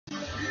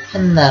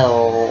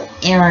Hello,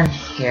 Aaron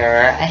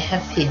here. I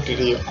have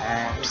PhD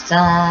on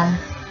some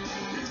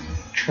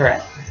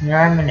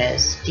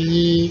neurominus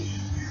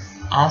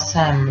Also,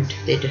 I'm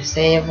mentally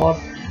disabled,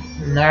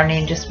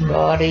 learning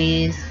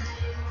disabilities.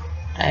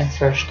 I'm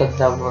first grade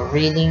level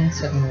reading,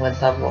 second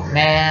grade level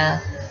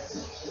math,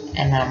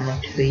 and I'm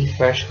mentally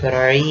first grade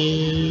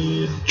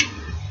read.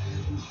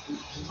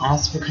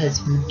 Also,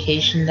 because of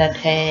medications I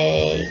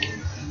take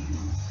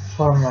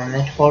for my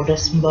mental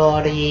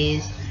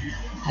disabilities,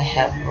 I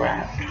have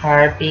rapid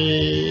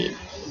heartbeat,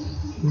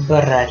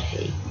 but I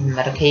take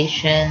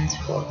medications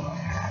for my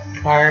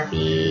rapid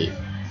heartbeat.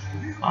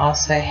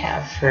 Also, I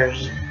have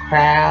first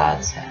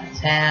crowds,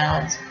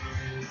 sounds,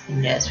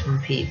 and just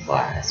when people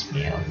ask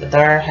me over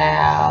their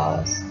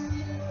house,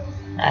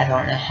 I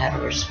don't know how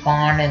to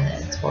respond,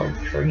 and it's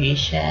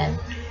torturation.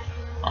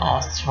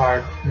 Also,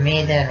 hard for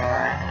me to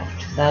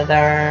interact with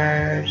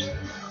others.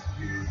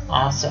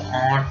 Also,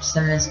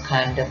 autism is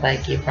kind of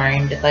like a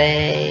brain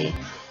delay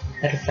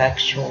that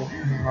affects your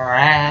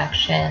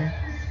interaction,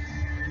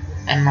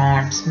 and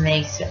autism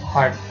makes it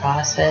hard to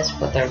process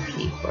what other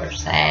people are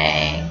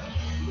saying.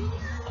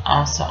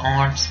 Also,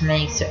 autism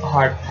makes it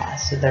hard to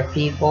process other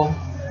people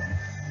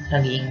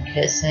hugging,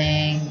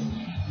 kissing,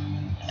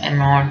 and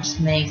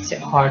autism makes it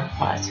hard to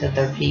process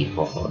other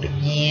people holding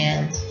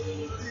hands.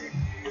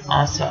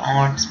 Also,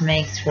 autism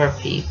makes where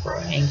people are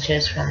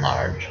anxious when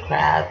large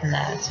crowds and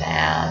that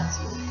sounds.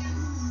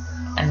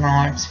 And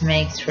autism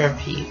makes where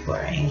people are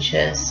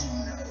anxious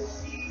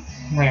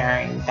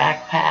wearing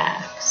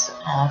backpacks.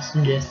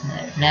 Also, just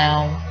let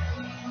know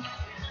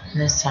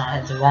the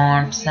signs of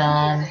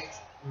autism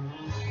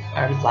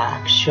are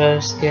lack of show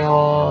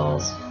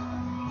skills,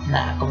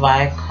 lack of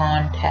eye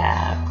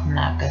contact,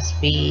 lack of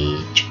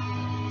speech,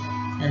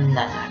 and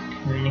lack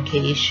of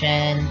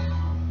communication.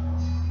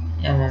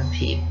 And when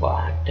people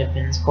act up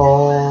in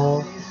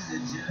school,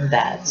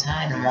 that's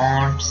sign of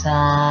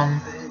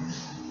autism.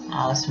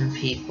 Also, when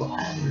people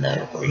have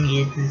no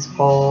grades in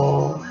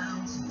school,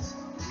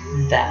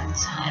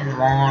 that's sign of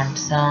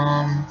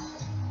autism.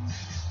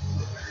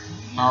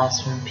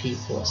 Also, when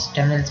people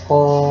stem in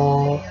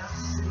school,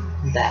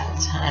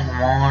 that's sign of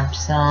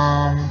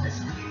autism.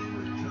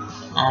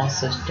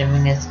 Also,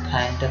 stimming is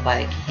kind of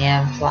like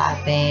hand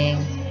flapping,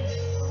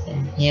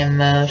 and hand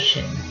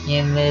motion,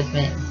 hand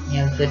movement,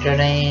 hand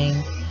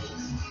fidgeting.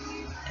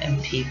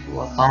 And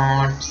people with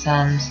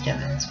autism stem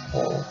in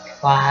school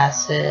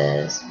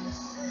classes,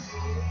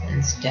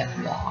 and stem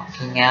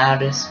walking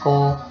out of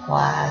school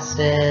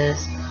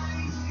classes.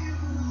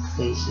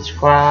 Please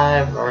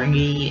subscribe,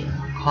 rate,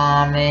 and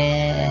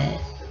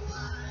comment.